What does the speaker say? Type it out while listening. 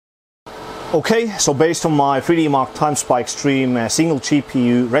Okay, so based on my 3D Mark TimeSpy Extreme single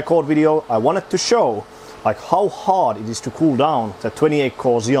GPU record video, I wanted to show like how hard it is to cool down the 28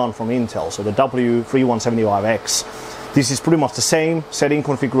 core Xeon from Intel, so the W-3175X. This is pretty much the same setting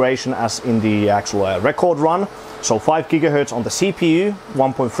configuration as in the actual record run. So 5 GHz on the CPU,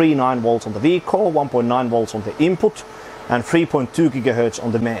 1.39 volts on the V-core, 1.9 volts on the input, and 3.2 GHz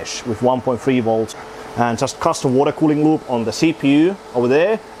on the mesh with 1.3 volts. And just custom water cooling loop on the CPU over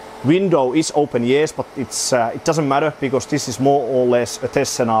there. Window is open, yes, but it doesn't matter because this is more or less a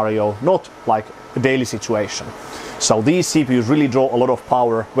test scenario, not like a daily situation. So these CPUs really draw a lot of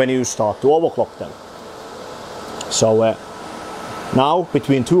power when you start to overclock them. So now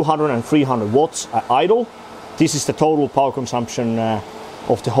between 200 and 300 watts at idle. This is the total power consumption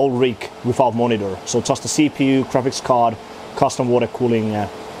of the whole rig without monitor. So just the CPU, graphics card, custom water cooling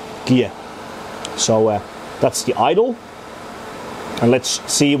gear. So that's the idle. And let's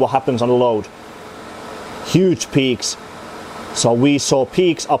see what happens on the load. Huge peaks. So we saw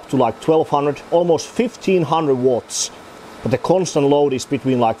peaks up to like 1200, almost 1500 watts. But the constant load is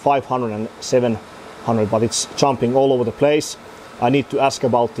between like 500 and 700, but it's jumping all over the place. I need to ask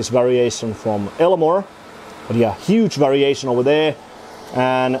about this variation from Elmor. But yeah, huge variation over there.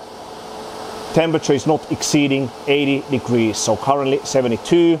 And temperature is not exceeding 80 degrees. So currently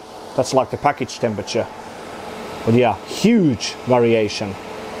 72, that's like the package temperature. But yeah, huge variation.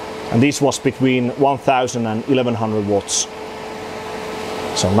 And this was between 1000 and 1100 watts.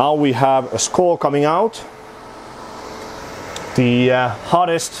 So now we have a score coming out. The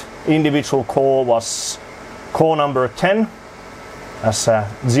hottest individual core was core number 10. As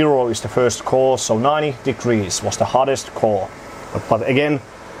 0 is the first core, so 90 degrees was the hottest core. But again,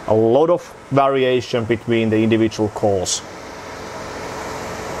 a lot of variation between the individual cores.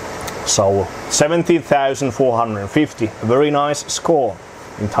 So 17,450, a very nice score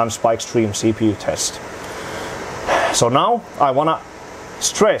in TimeSpy Extreme CPU test. So now I want to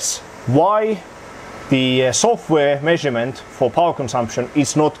stress why the software measurement for power consumption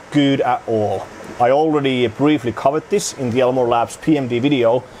is not good at all. I already briefly covered this in the ElmorLabs PMD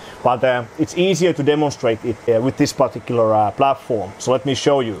video, but it's easier to demonstrate it with this particular platform. So let me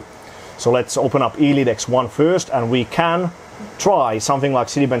show you. So let's open up ELIDX1 first, and we can try something like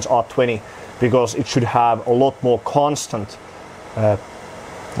Cinebench R20 because it should have a lot more constant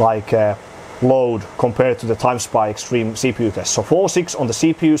load compared to the TimeSpy Extreme CPU test. So 4.6 on the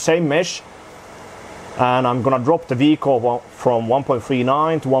CPU, same mesh, and I'm gonna drop the V-core from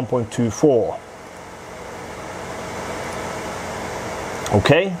 1.39 to 1.24.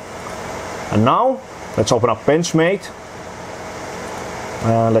 Okay, and now let's open up Benchmade.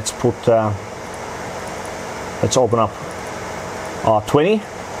 Let's open up R20.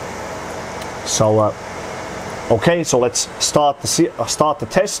 So okay, so let's start the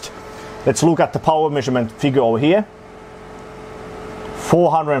test. Let's look at the power measurement figure over here.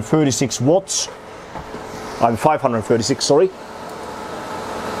 436 watts. I'm 536, sorry.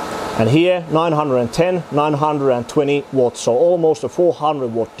 And here 910, 920 watts, so almost a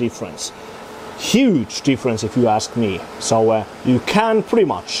 400 watt difference. Huge difference if you ask me. So you can pretty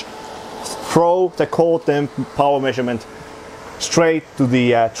much throw the core temp power measurement straight to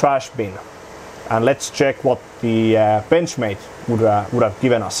the trash bin. And let's check what the Benchmade would have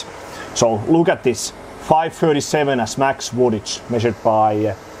given us. So look at this, 537 as max wattage measured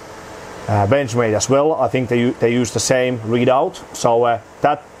by Benchmade as well. I think they use the same readout. So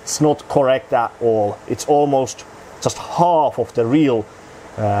that's not correct at all. It's almost just half of the real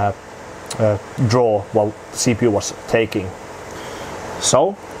draw what the CPU was taking.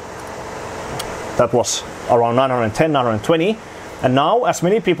 So that was around 910, 920. And now, as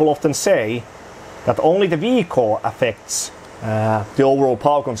many people often say, that only the V-core affects the overall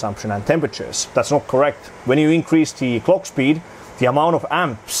power consumption and temperatures. That's not correct. When you increase the clock speed, the amount of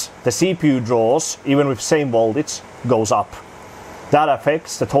amps the CPU draws, even with same voltage, goes up. That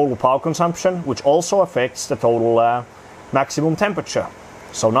affects the total power consumption, which also affects the total maximum temperature.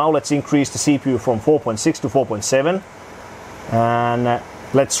 So now let's increase the CPU from 4.6 to 4.7, and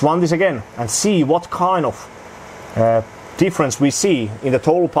let's run this again and see what kind of difference we see in the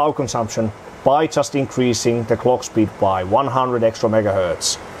total power consumption by just increasing the clock speed by 100 extra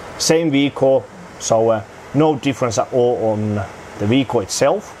megahertz. Same V-core, so no difference at all on the V-core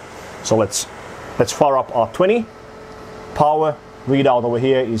itself. So let's fire up R20. Power readout over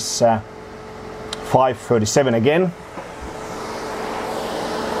here is 537 again.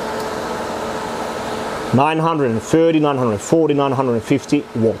 930, 940, 950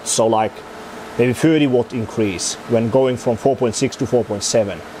 watts. So like maybe 30 watt increase when going from 4.6 to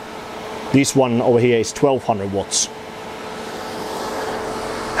 4.7. This one over here is 1200 watts.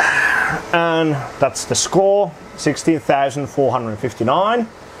 And that's the score, 16,459.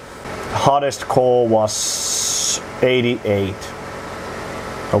 Hardest core was 88.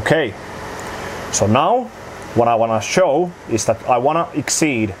 Okay, so now what I want to show is that I want to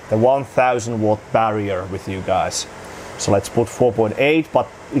exceed the 1000 watt barrier with you guys. So let's put 4.8, but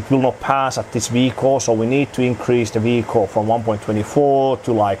it will not pass at this V core, so we need to increase the V core from 1.24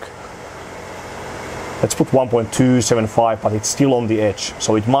 to like, let's put 1.275, but it's still on the edge,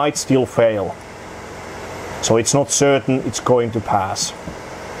 so it might still fail. So it's not certain it's going to pass.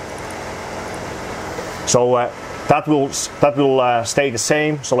 So that will stay the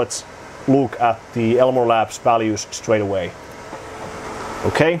same. So let's look at the ElmorLabs values straight away.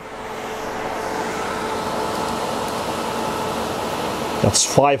 Okay. That's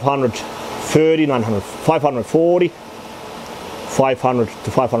 530, 900, 540, 500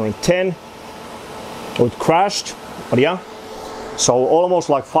 to 510. So it crashed, but yeah. So almost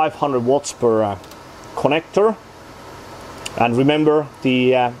like 500 watts per connector. And remember,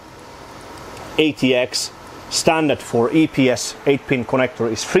 the ATX standard for EPS 8-pin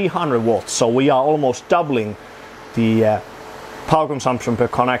connector is 300 watts. So we are almost doubling the power consumption per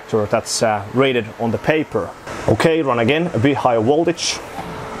connector that's rated on the paper. Okay, run again, a bit higher voltage.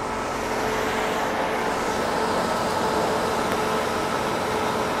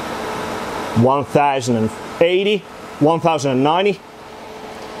 (1080, 1090,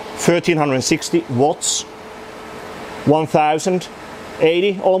 1360 watts,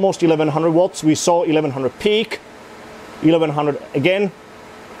 1080, almost 1100 watts. We saw 1100 peak, 1100 again,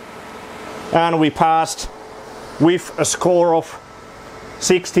 and we passed with a score of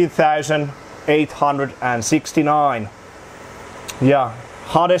 16,869. Yeah,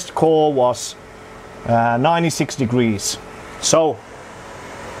 hardest core was 96 degrees. So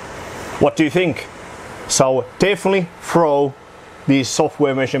what do you think? So definitely throw these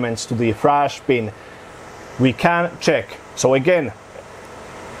software measurements to the trash bin. We can check. So again,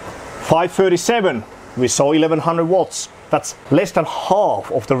 537, we saw 1100 watts. That's less than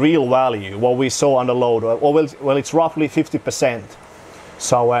half of the real value what we saw under load. Well, it's roughly 50%.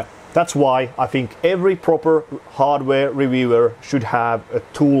 So that's why I think every proper hardware reviewer should have a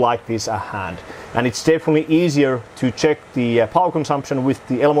tool like this at hand. And it's definitely easier to check the power consumption with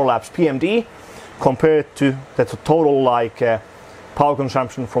the ElmorLabs PMD compared to the total power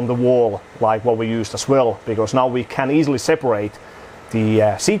consumption from the wall, like what we used as well, because now we can easily separate the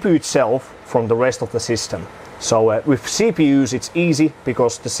CPU itself from the rest of the system. So with CPUs it's easy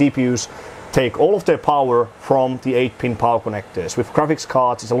because the CPUs take all of their power from the 8-pin power connectors. With graphics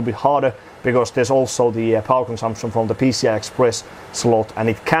cards it's a little bit harder because there's also the power consumption from the PCI Express slot, and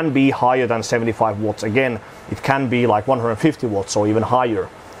it can be higher than 75 watts. Again, it can be like 150 watts or even higher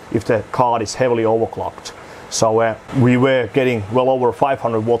if the card is heavily overclocked. So we were getting well over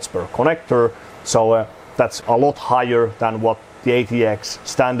 500 watts per connector, so that's a lot higher than what the ATX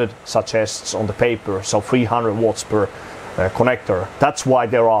standard suggests on the paper, so 300 watts per connector. That's why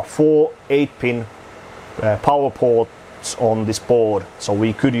there are 4 8-pin power ports on this board, so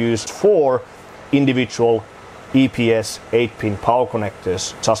we could use 4 individual EPS 8-pin power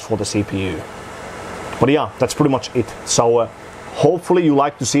connectors just for the CPU. But yeah, that's pretty much it. So hopefully you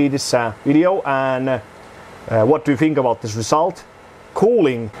like to see this video, and what do you think about this result?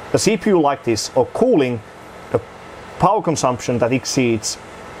 Cooling a CPU like this, or cooling a power consumption that exceeds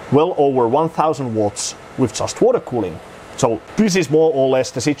well over 1000 watts with just water cooling. So this is more or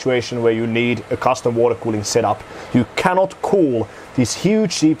less the situation where you need a custom water cooling setup. You cannot cool these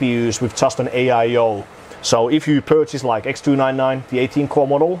huge CPUs with just an AIO. So if you purchase like X299, the 18-core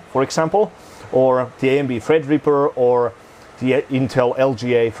model, for example, or the AMD Threadripper, or the Intel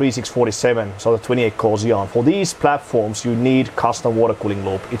LGA 3647, so the 28-core Xeon. For these platforms you need custom water cooling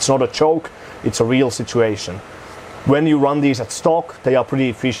loop. It's not a joke, it's a real situation. When you run these at stock, they are pretty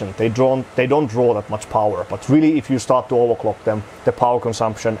efficient. They don't draw that much power, but really if you start to overclock them, the power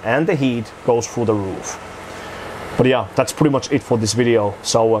consumption and the heat goes through the roof. But yeah, that's pretty much it for this video.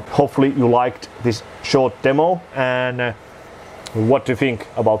 So hopefully you liked this short demo, and what do you think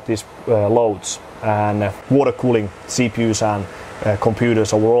about these loads and water cooling CPUs and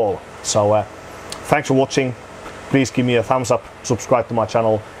computers overall. So thanks for watching. Please give me a thumbs up, subscribe to my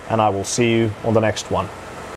channel, and I will see you on the next one.